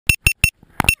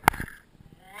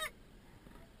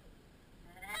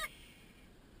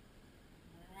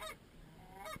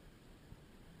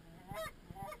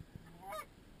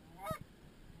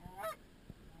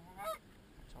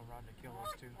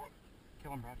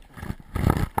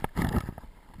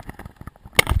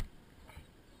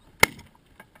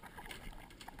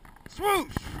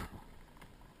Swoosh!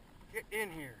 Get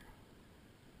in here.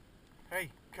 Hey,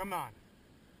 come on.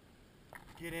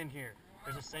 Get in here.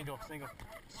 There's a single.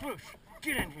 Swoosh!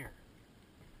 Get in here.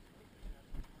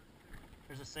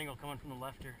 There's a single coming from the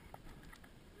left here.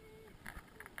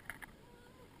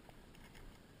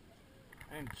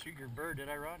 I didn't shoot your bird, did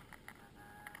I, Rod?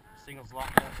 Single's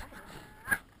locked up.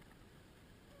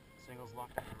 Single's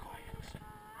locked up. Quiet.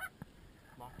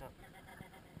 Locked up.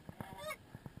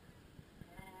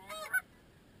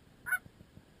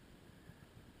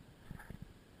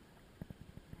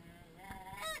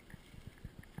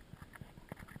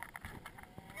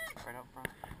 Right out front.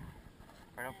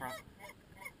 Right out front.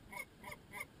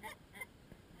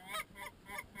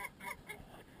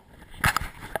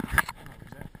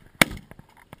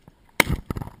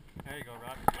 There you go,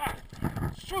 Rod. Ah!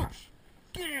 Swoosh!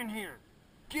 Get in here!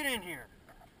 Get in here!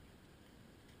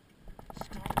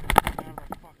 Stop getting out of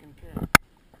that fucking pit.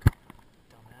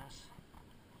 Dumbass.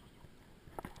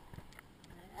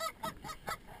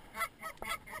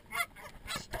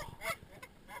 Stop.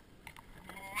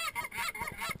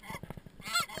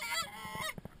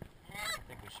 I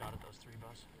think we shot at those three,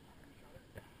 Buzz.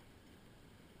 Yeah.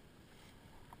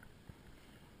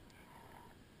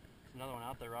 There's another one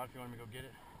out there, Rod, if you want me to go get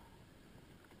it.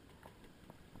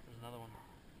 There's another one.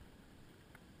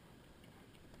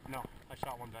 No, I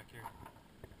shot one back here.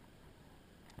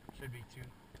 Should be two.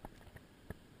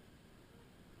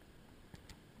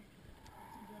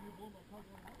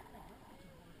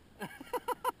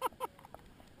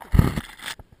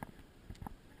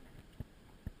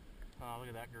 Oh, look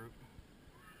at that group.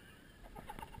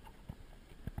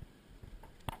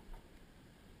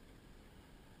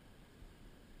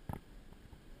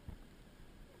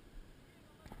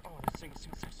 Oh, that's single. Shh.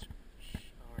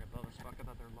 Oh, right above us. Fuck, I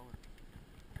thought they were lower.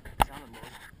 It sounded low.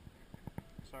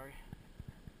 Sorry.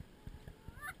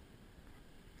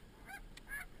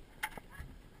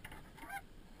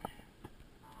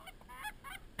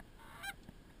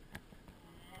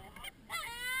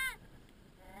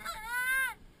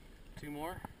 Two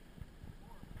more.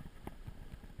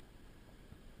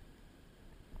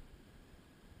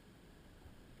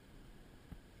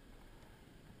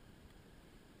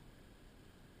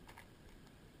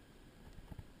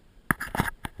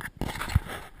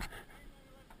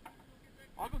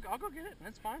 I'll go get it.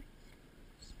 That's fine.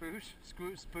 Spooge.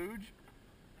 Spooge.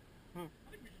 Huh. I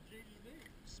think we should change his name.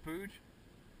 Spooge.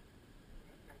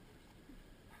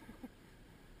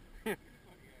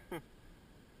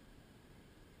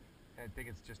 I think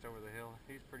it's just over the hill.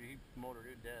 He motored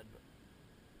it dead, but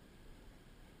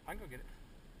I can go get it.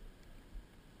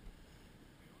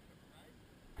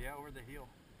 Yeah, over the hill.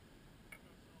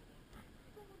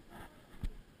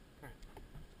 Here.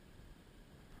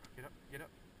 Get up.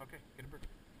 Okay, get a bird.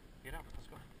 Get out, let's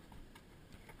go.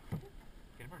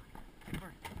 Get a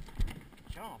bird.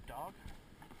 Jump, dog.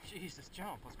 Jesus,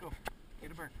 jump, let's go.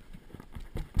 Get a bird.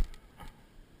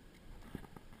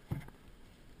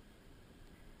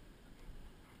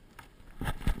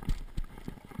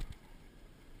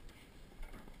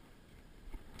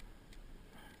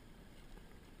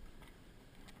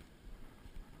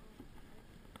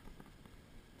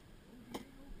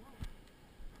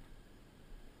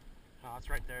 Oh, it's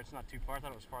right there. It's not too far. I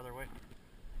thought it was farther away.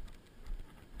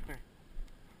 Come here.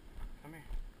 Come here.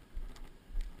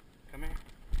 Come here.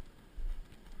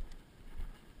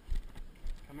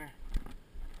 Come here.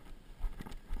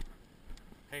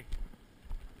 Hey.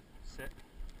 Sit.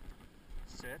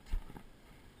 Sit.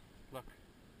 Look.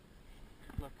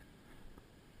 Look.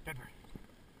 Dead bird.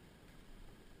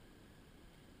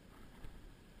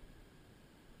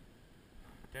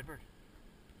 Dead bird.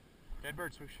 Dead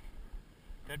bird, Swoosh.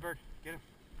 Dead bird. Get him.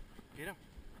 Get him.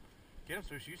 Get him,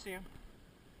 Swoosh. You see him.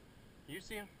 You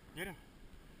see him. Get him.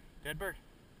 Dead bird.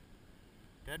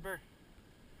 Dead bird.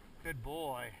 Good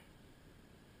boy.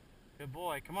 Good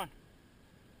boy. Come on.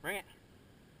 Bring it.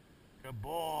 Good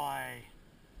boy.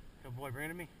 Good boy. Bring it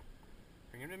to me.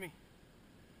 Bring him to me.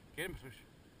 Get him, Swoosh.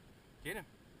 Get him.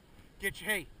 Get you.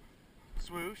 Hey.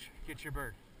 Swoosh. Get your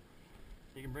bird.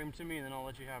 You can bring him to me and then I'll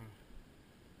let you have him.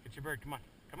 Get your bird. Come on.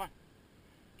 Come on.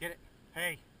 Get it.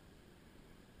 Hey.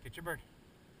 Get your bird.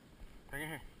 Bring it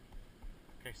here.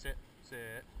 Okay, sit.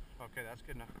 Sit. Okay, that's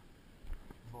good enough.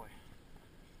 Good boy.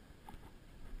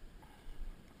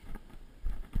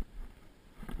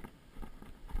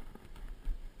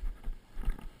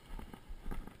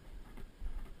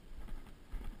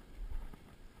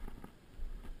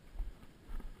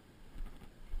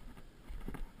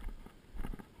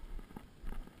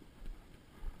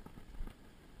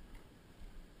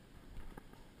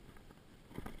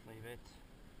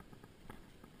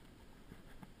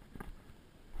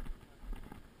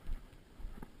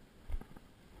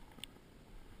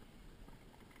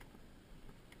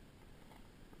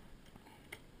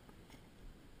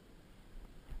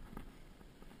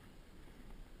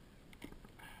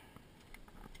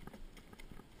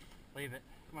 Leave it.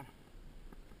 Come on.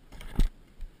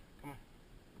 Come on.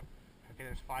 Okay,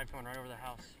 there's 5 coming right over the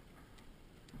house.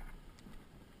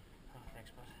 Oh,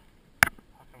 thanks, bud.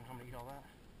 How come I'm gonna eat all that?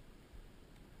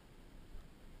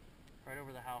 Right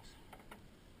over the house.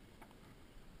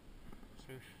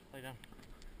 Swoosh, lay down.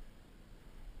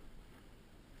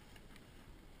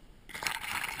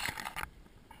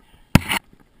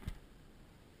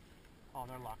 Oh,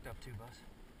 they're locked up too, Buzz.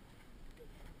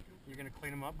 You're gonna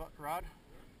clean them up, Rod?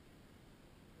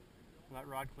 That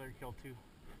rod clear killed too.